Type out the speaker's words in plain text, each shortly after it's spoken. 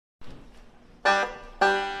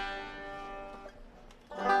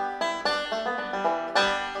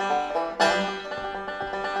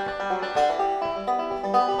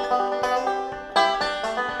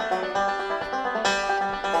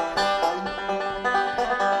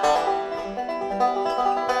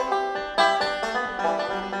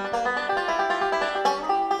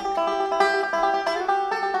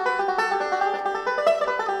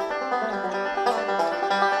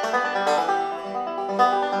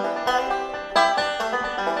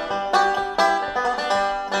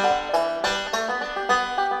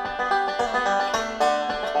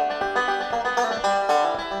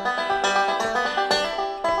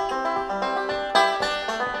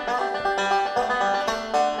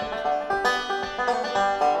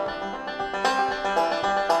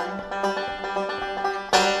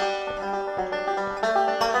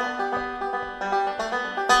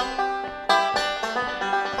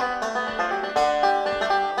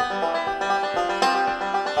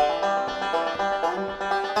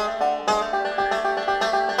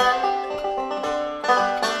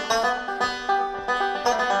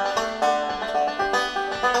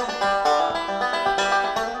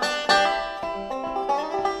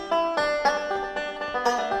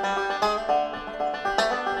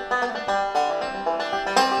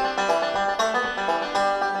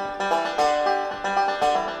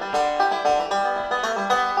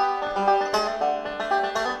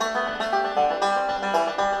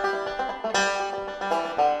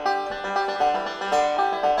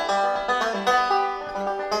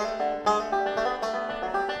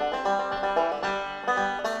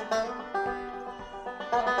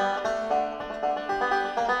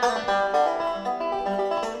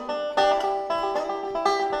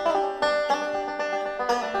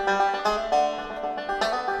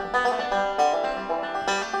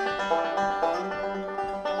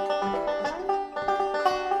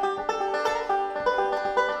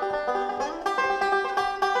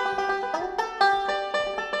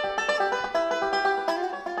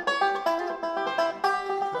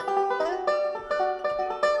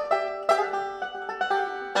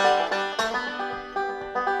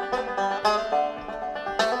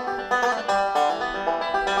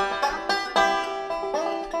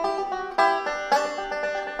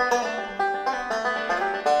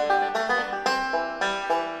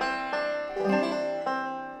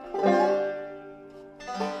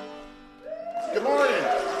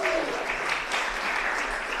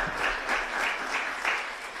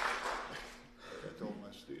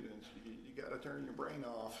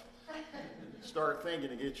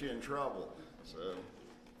going to get you in trouble. So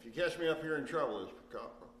if you catch me up here in trouble, it's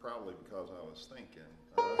probably because I was thinking.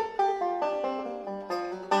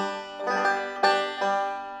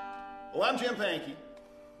 Well, I'm Jim Pankey.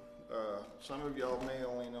 Some of y'all may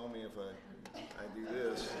only know me if I do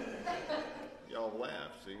this. Y'all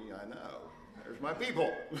laugh, see, I know. There's my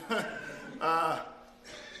people. I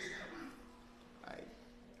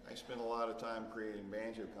spend a lot of time creating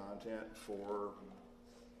banjo content for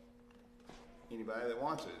anybody that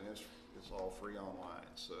wants it, and it's all free online.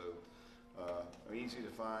 So I'm easy to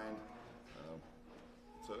find.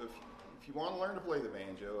 So if you want to learn to play the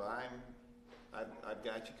banjo, I've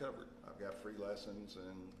got you covered. I've got free lessons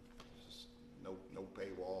and just no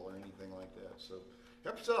paywall or anything like that. So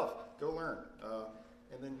help yourself, go learn,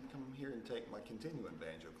 and then come here and take my continuing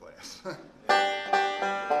banjo class.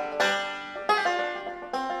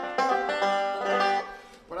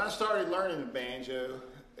 When I started learning the banjo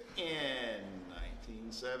in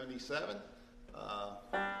 1977,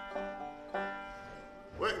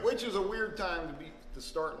 which is a weird time to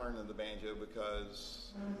start learning the banjo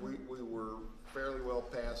because we were fairly well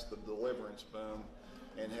past the deliverance boom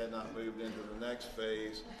and had not moved into the next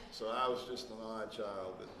phase. So I was just an odd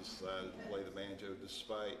child that decided to play the banjo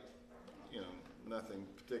despite, nothing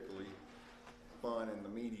particularly fun in the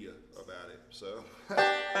media about it. So,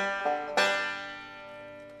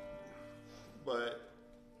 but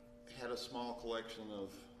had a small collection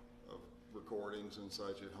of recordings and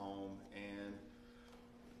such at home, and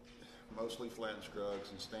mostly Flat and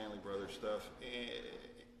Scruggs and Stanley Brothers stuff,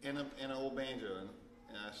 and an old banjo,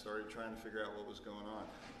 and I started trying to figure out what was going on.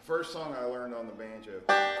 First song I learned on the banjo,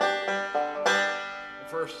 the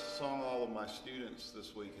first song all of my students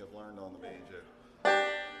this week have learned on the banjo,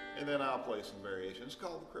 and then I'll play some variations. It's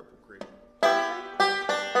called the Cripple Creek.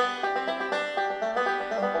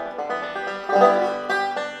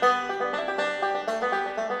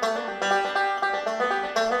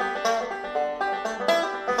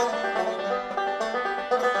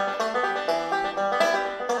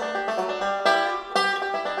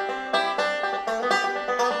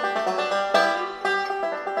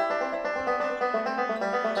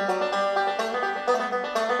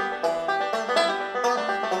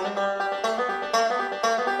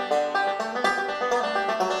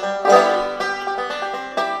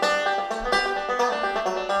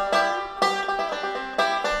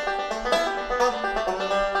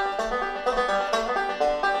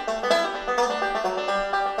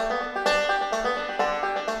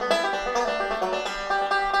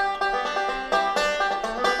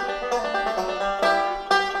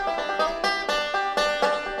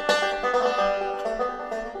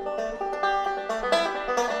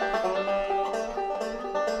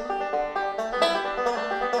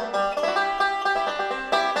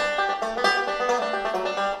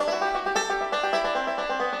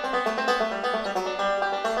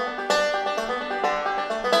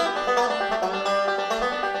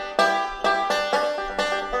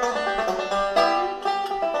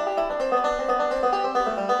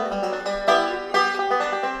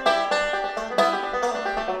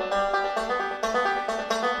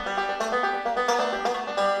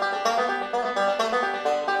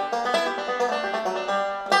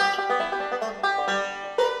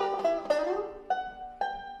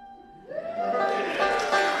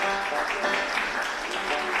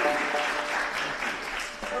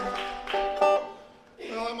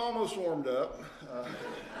 Warmed up.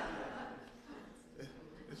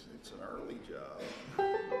 It's an early job.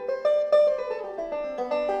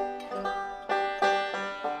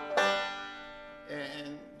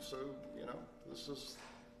 And so, this is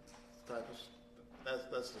the type of,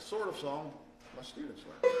 that's the sort of song my students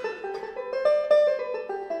learn.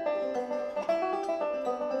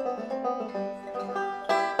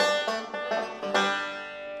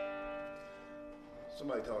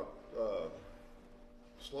 Somebody talked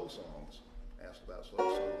slow songs, asked about slow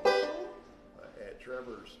songs at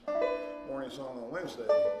Trevor's morning song on Wednesday.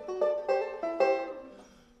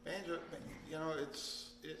 Banjo,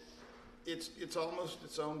 it's almost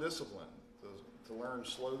its own discipline to learn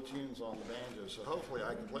slow tunes on the banjo. So hopefully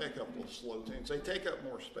I can play a couple of slow tunes. They take up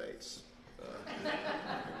more space.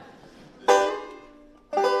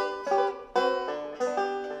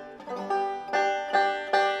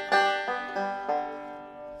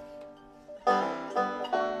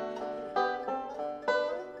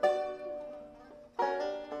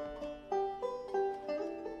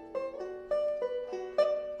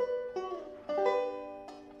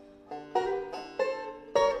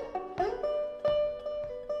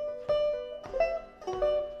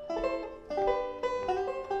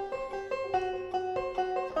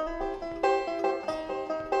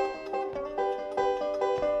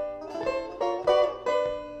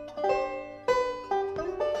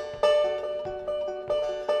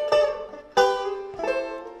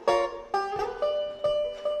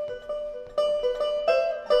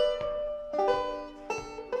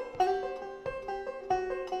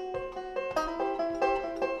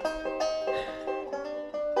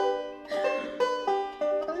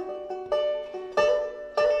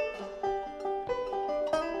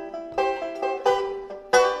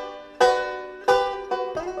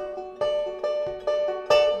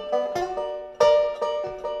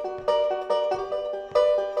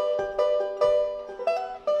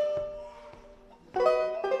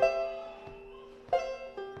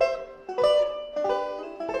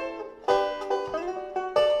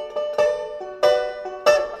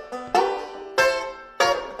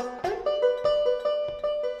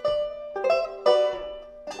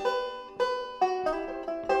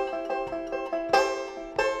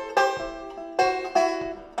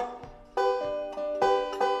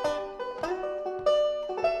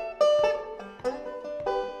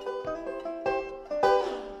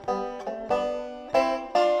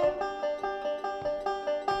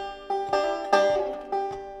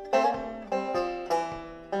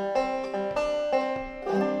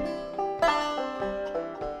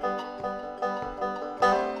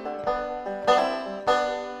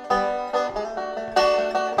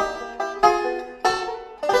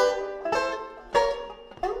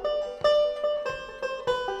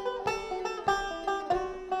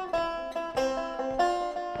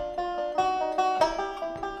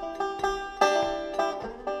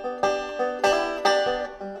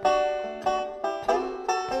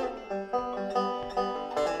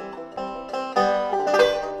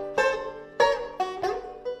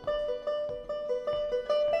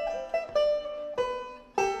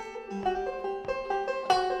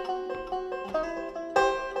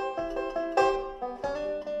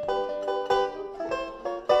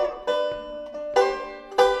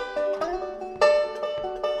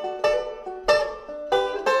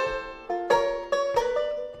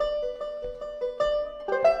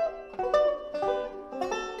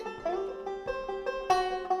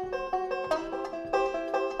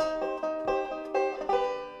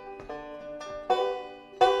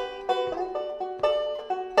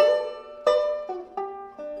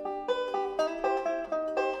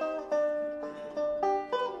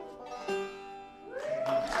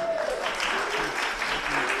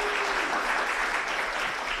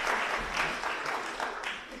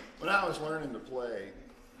 learning to play,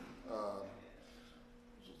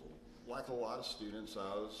 like a lot of students,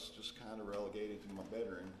 I was just kind of relegated to my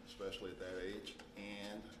bedroom, especially at that age,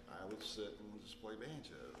 and I would sit and just play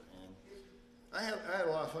banjo. And I had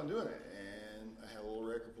a lot of fun doing it, and I had a little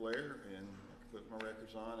record player, and I could put my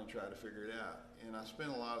records on and try to figure it out. And I spent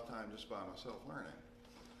a lot of time just by myself learning.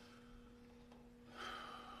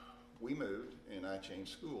 We moved, and I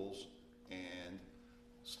changed schools, and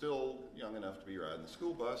still young enough to be riding the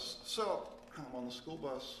school bus. So I'm on the school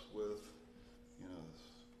bus with, you know,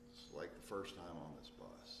 it's like the first time on this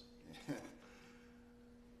bus.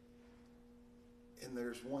 And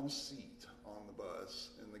there's one seat on the bus,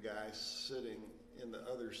 and the guy sitting in the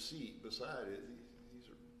other seat beside it, he's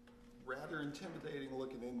a rather intimidating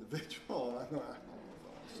looking individual. I don't know if I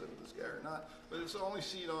want to sit with this guy or not, but it's the only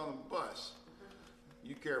seat on the bus.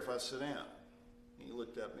 You care if I sit down? He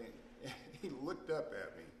looked up at me. He looked up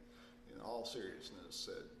at me in all seriousness,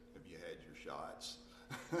 said, "Have you had your shots?"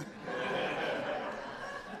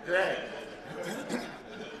 Right.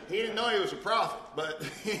 He didn't know he was a prophet, but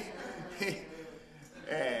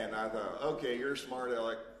and I thought, okay, you're smart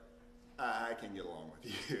aleck. I can get along with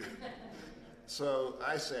you. So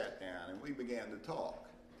I sat down and we began to talk.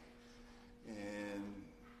 And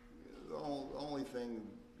the only thing,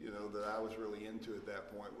 you know, that I was really into at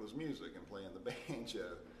that point was music and playing the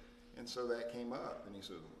banjo. And so that came up, and he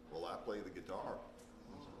said, "Well, I play the guitar."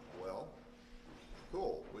 I said, "Well,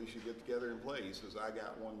 cool, we should get together and play." He says, "I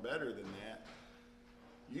got one better than that.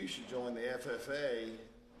 You should join the FFA,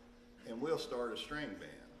 and we'll start a string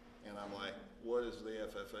band." And I'm like, "What is the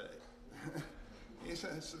FFA?" He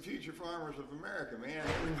said, "It's the Future Farmers of America, man.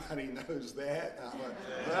 Everybody knows that." I'm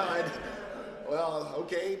like, well,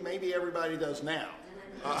 okay, maybe everybody does now.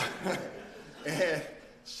 And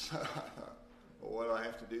so I thought, well, what do I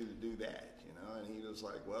have to do that? You know? And he was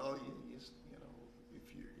like, "Well, you know,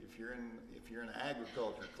 if you're in an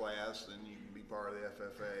agriculture class, then you can be part of the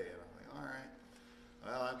FFA." And I'm like, "All right.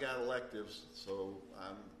 Well, I've got electives, so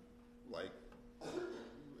I'm like,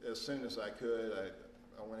 as soon as I could,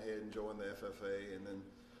 I went ahead and joined the FFA, and then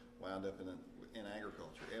wound up in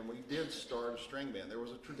agriculture. And we did start a string band. There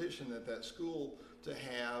was a tradition at that school to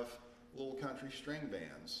have little country string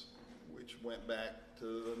bands, which went back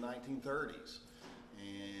to the 1930s.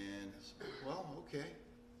 And well, okay,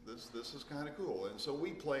 this is kind of cool. And so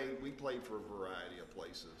we played for a variety of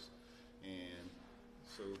places. And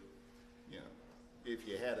so, you know, if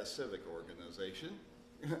you had a civic organization,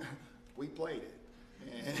 we played it.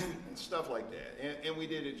 And stuff like that. And we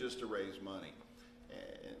did it just to raise money.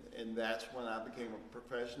 And that's when I became a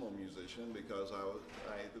professional musician, because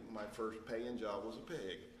my first paying job was a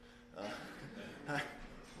pig.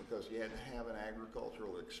 Because you had to have an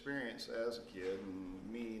agricultural experience as a kid,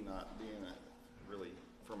 and me not being really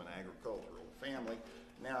from an agricultural family,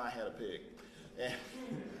 now I had a pig.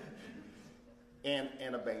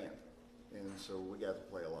 And a band. And so we got to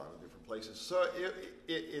play a lot of different places. So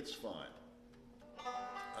it's fun.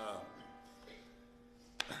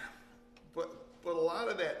 But a lot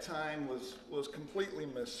of that time was completely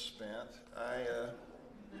misspent.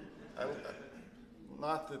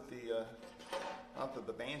 Not that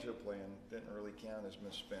the banjo playing didn't really count as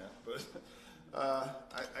misspent, but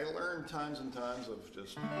I learned tons and tons of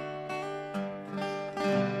just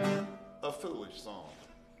a foolish song.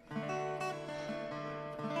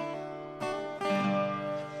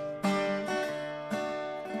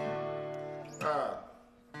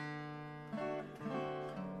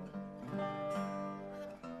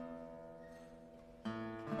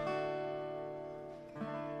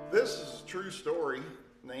 This is a true story.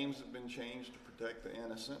 Names have been changed to protect the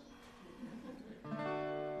innocent.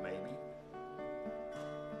 Maybe.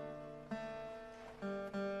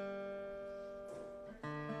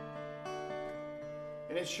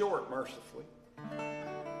 And it's short, mercifully.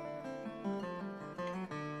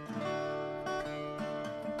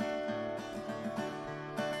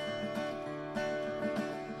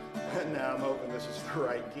 And now I'm hoping this is the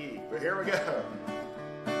right key, but here we go.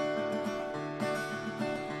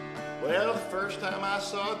 Well, the first time I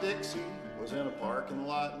saw Dixie was in a parking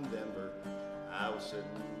lot in Denver. I was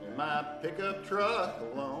sitting in my pickup truck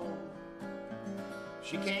alone.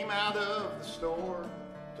 She came out of the store,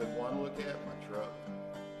 took one look at my truck,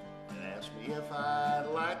 and asked me if I'd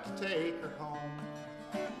like to take her home.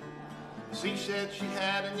 She said she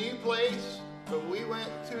had a new place, but we went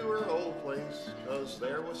to her old place, 'cause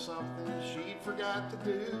there was something she'd forgot to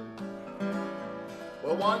do.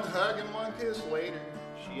 Well, one hug and one kiss later,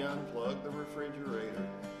 she unplugged the refrigerator.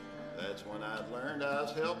 That's when I'd learned I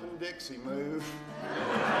was helping Dixie move.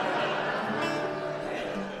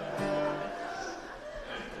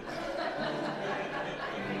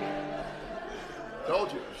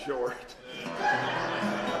 short.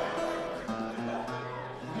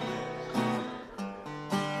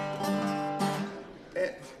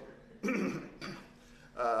 And,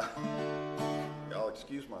 y'all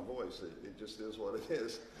excuse my voice, it just is what it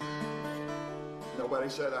is. Nobody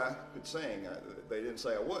said I could sing. They didn't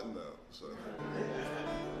say I wouldn't, though. So.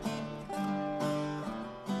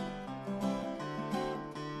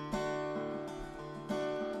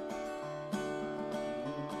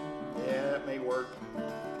 Yeah, it may work.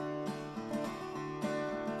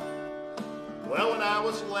 Well, when I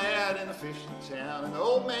was a lad in a fishing town, an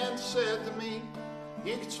old man said to me,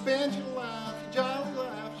 you can spend your life, your jolly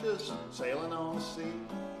life, just sailing on the sea.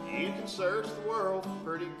 You can search the world for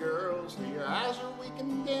pretty girls till your eyes are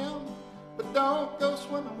weakened down, but don't go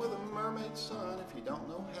swimming with a mermaid, son, if you don't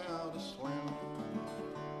know how to swim.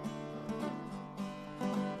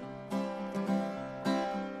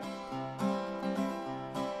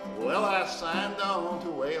 Well, I signed on to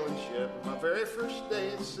a whaling ship my very first day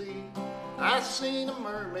at sea. I seen a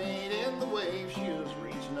mermaid in the waves, she was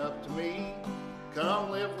reaching up to me.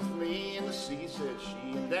 Come live with me in the sea, said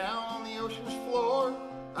she, and down on the ocean's floor,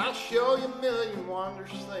 I'll show you a million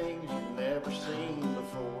wondrous things you've never seen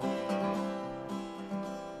before.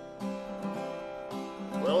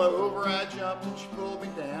 Well, over I jumped and she pulled me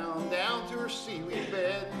down to her seaweed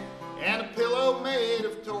bed, and a pillow made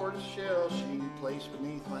of tortoise shell she placed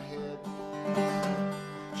beneath my head.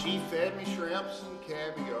 She fed me shrimps and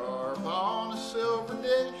caviar upon a silver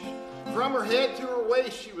dish. From her head to her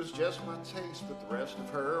waist she was just my taste, but the rest of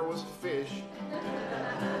her was a fish.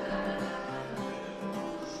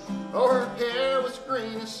 Oh, her hair was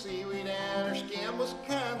green as seaweed and her skin was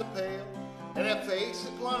kind of pale, and that face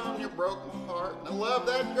that glum near broke my heart, and I love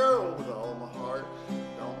that girl with all my heart.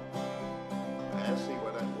 Let's see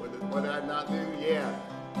what did I not do? Yeah,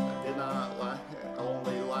 I did not like,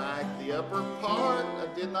 only like the upper part. I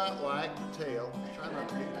did not like the tail. Try not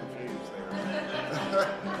to get confused there.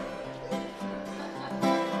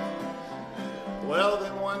 Well,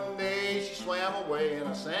 then one day she swam away and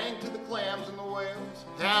I sang to the clams and the whales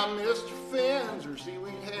how I missed her fins, her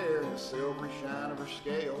seaweed hair, and the silvery shine of her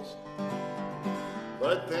scales.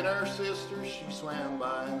 But then her sister, she swam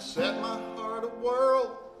by and set my heart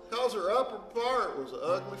a-whirl, 'cause her upper part was an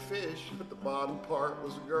ugly fish, but the bottom part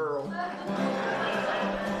was a girl.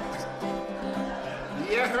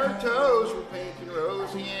 Yeah, her toes were pink and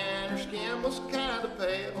rosy and her skin was kind of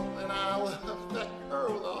pale, and I loved that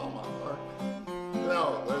girl with all my heart.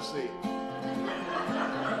 No, let's see.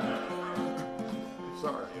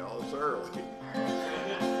 Sorry, y'all, it's early.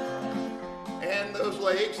 And those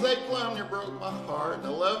legs, they plumb near broke my heart, and I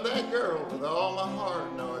love that girl with all my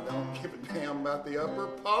heart. No, I don't give a damn about the upper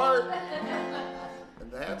part.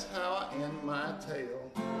 And that's how I end my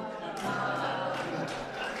tale.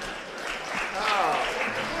 Oh.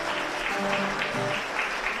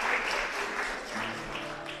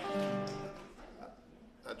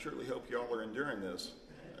 I truly hope y'all are enduring this,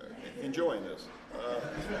 enjoying this.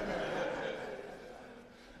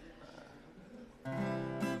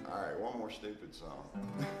 All right, one more stupid song.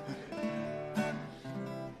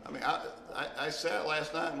 I mean, I sat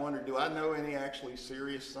last night and wondered, do I know any actually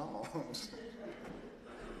serious songs?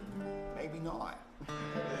 Maybe not.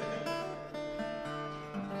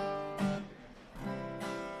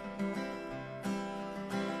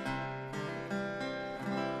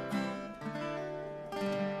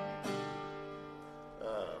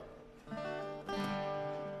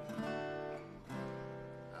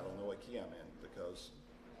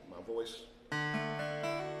 My voice.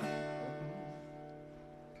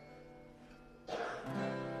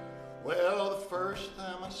 Well, the first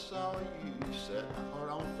time I saw you, you set my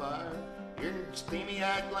heart on fire. Your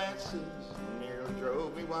steamy-eyed glances nearly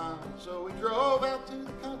drove me wild. So we drove out to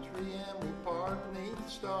the country and we parked beneath the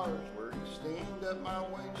stars, where you steamed up my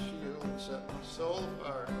windshield and set my soul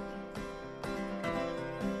afire.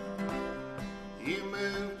 You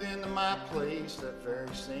moved into my place that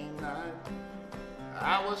very same night.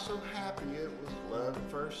 I was so happy it was love at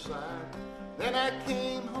first sight. Then I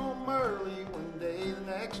came home early one day the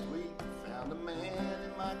next week, found a man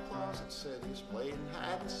in my closet, said he's playing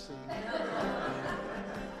hide and seek.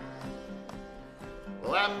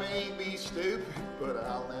 Well, I may be stupid, but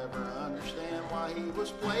I'll never understand why he was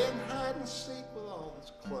playing hide and seek with all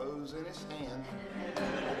his clothes in his hand.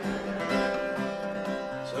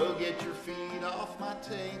 So get your feet off my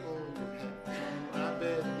table, your head on my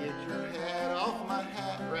bed, get your hat off my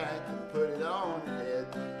hat rack and put it on your head.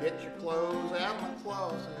 Get your clothes out of my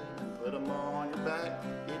closet and put them on your back.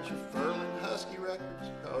 Get your Furling Husky records,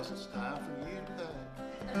 'cause it's time for you to pack.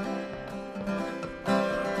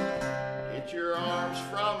 Get your arms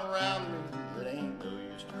from around me, it ain't no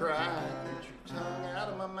use to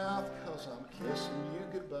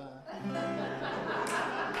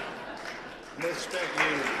Misspent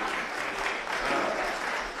unity.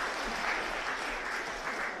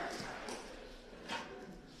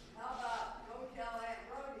 How about go tell Aunt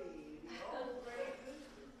Rhodey, the old gray goose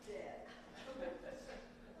is dead?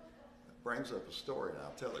 Brings up a story, and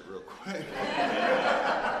I'll tell it real quick.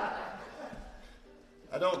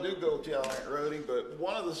 I don't do Go Tell Aunt Rhodey, but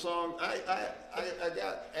one of the songs, I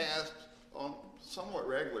got asked on somewhat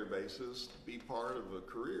regular basis to be part of a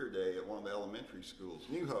career day at one of the elementary schools,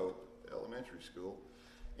 New Hope Elementary School,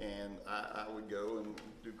 and I would go and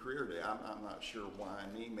do career day. I'm not sure why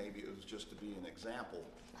me, maybe it was just to be an example.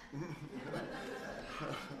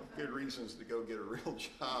 Good reasons to go get a real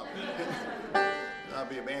job, not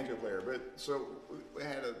be a banjo player. But so we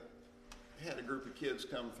had a group of kids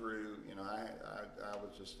come through. You know, I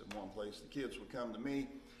was just in one place. The kids would come to me,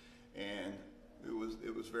 and it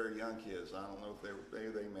was very young kids. I don't know if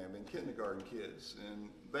they may have been kindergarten kids, and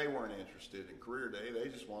they weren't interested in career day. They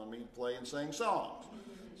just wanted me to play and sing songs.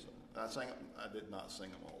 So I did not sing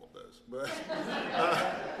them all of those,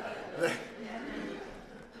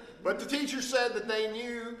 but the teacher said that they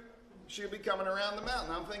knew she'd be coming around the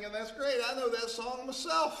mountain. I'm thinking, that's great. I know that song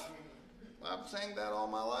myself. I've sang that all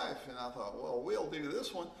my life. And I thought, well, we'll do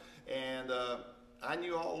this one. And I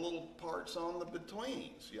knew all the little parts on the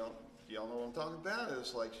betweens. Y'all know what I'm talking about?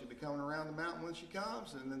 It's like she'd be coming around the mountain when she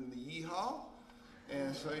comes, and then the yeehaw.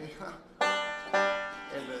 And so, and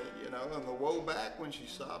the woe back when she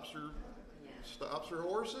stops her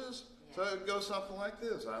horses. So it goes something like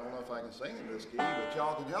this. I don't know if I can sing in this key, but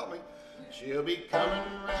y'all can help me. She'll be coming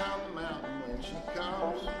around the mountain when she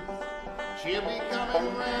comes. She'll be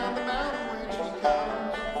coming around the mountain when she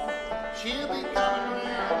comes. She'll be coming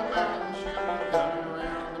around the mountain. She'll be coming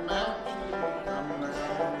around the mountain. She'll be coming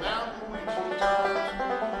around the mountain when she comes.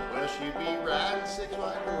 Well, she'll be riding 6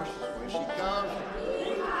 white horses when she comes.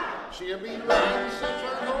 She'll be riding 6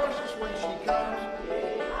 white horses when she comes.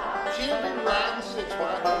 She'll be riding 6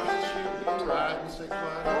 white horses. She'll be riding 6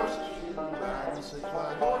 white horses. She'll be riding 6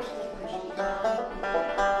 white horses when she comes.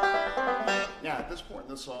 Now, at this point in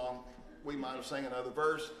the song, we might have sang another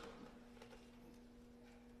verse.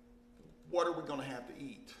 What are we going to have to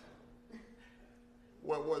eat?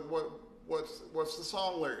 What's the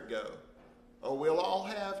song lyric go? Oh, we'll all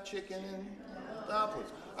have chicken and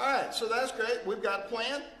dumplings. All right, so that's great. We've got a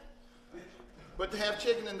plan. But to have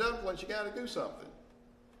chicken and dumplings, you got to do something.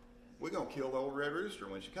 We're going to kill the old red rooster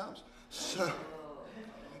when she comes. So,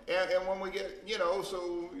 and when we get, we'll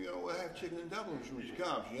have chicken and dumplings when she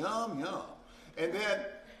comes. Yum, yum. And then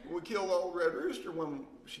we kill the old red rooster when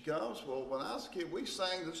she comes. Well, when I was a kid, we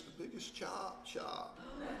sang this the biggest chop, chop.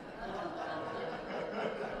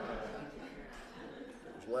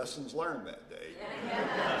 There was lessons learned that day.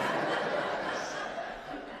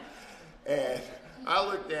 And I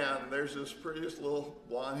looked down, and there's this prettiest little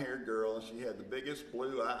blonde-haired girl, and she had the biggest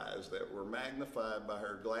blue eyes that were magnified by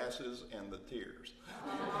her glasses and the tears.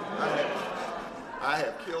 I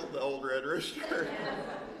have killed the old red rooster.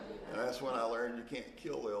 And that's when I learned you can't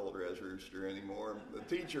kill the old red rooster anymore. The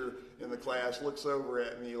teacher in the class looks over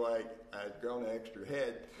at me like I'd grown an extra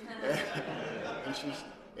head.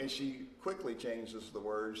 And she quickly changes the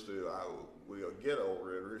words to, we'll get old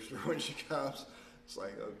red rooster when she comes. It's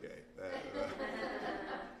like, okay.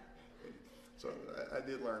 So I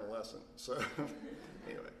did learn a lesson. So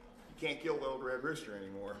anyway, you can't kill the old red rooster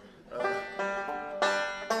anymore. All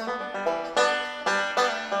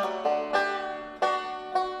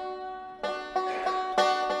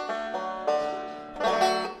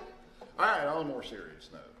right, on a more serious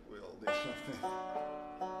note, we'll do something.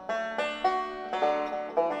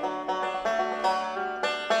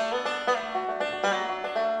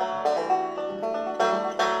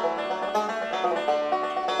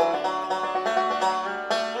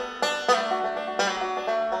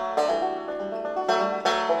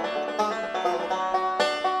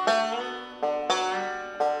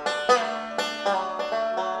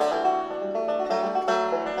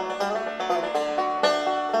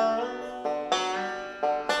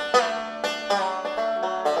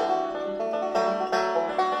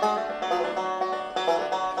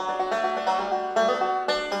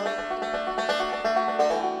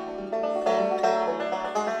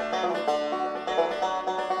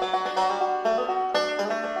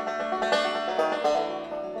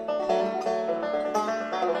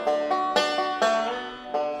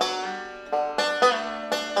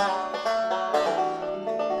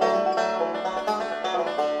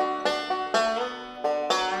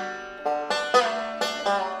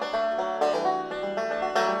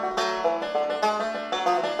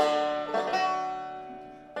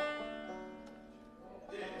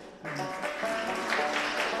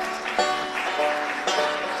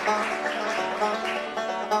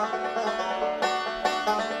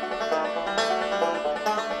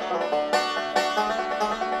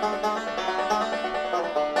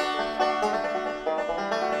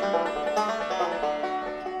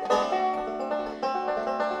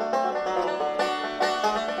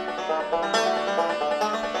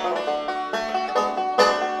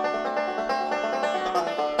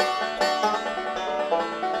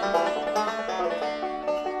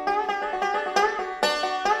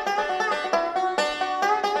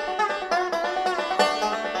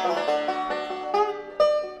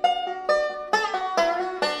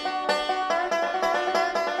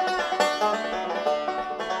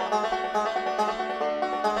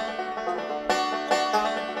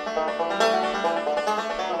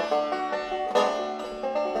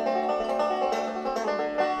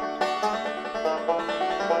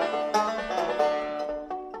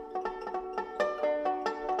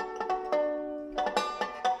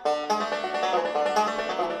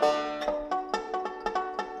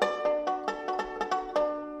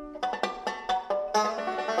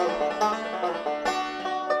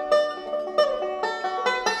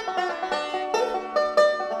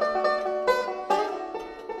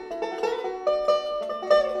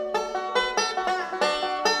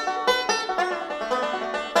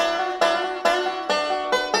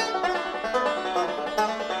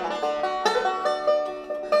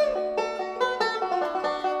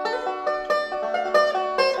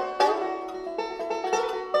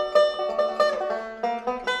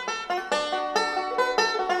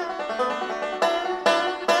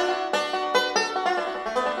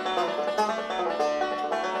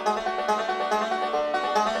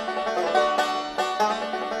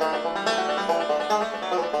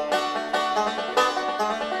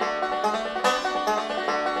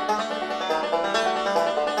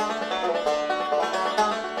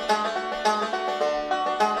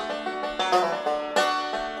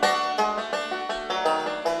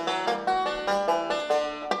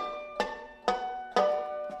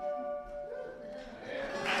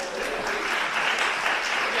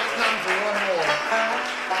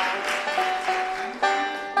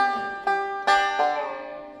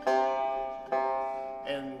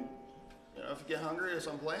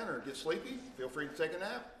 get sleepy, feel free to take a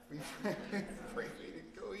nap. Feel free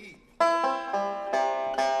to go eat.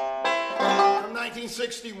 From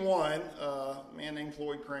 1961, a man named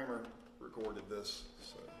Floyd Kramer recorded this.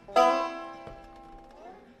 So.